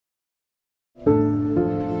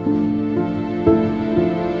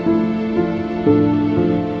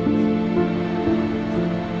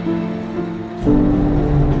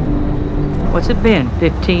it been,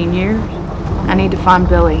 15 years? I need to find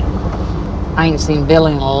Billy. I ain't seen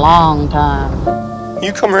Billy in a long time.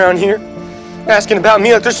 You come around here asking about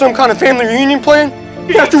me like there's some kind of family reunion plan?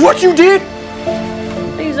 After what you did?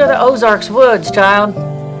 These are the Ozarks woods, child.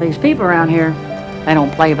 These people around here, they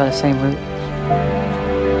don't play by the same rules.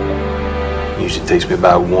 Usually takes me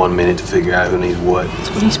about 1 minute to figure out who needs what.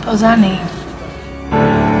 What do you suppose I need?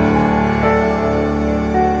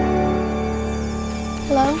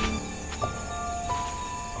 Hello?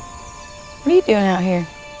 What are you doing out here?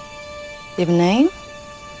 You have a name?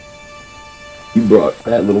 You brought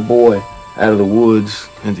that little boy out of the woods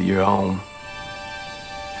into your home.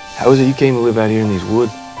 How is it you came to live out here in these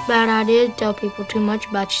woods? Bad idea to tell people too much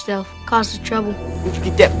about yourself. Causes trouble. Where'd you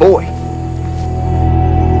get that boy?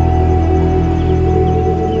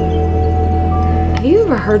 Have you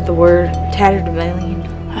ever heard the word Tatterdemalion?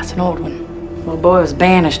 That's an old one. Little boy was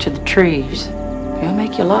banished to the trees. He'll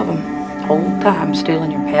make you love him. Whole time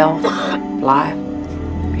stealing your health, life,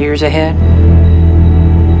 years ahead.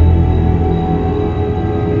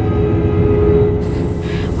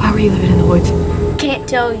 Why were you living in the woods? Can't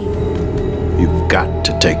tell you. You've got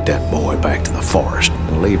to take that boy back to the forest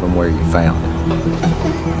and leave him where you found him.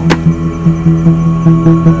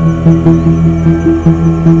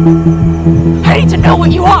 I need to know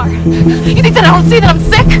what you are. You think that I don't see that I'm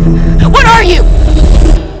sick? What are you?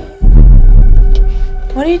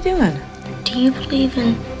 What are you doing? Do you believe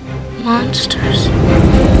in monsters?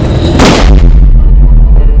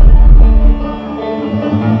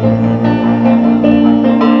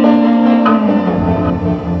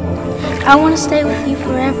 I want to stay with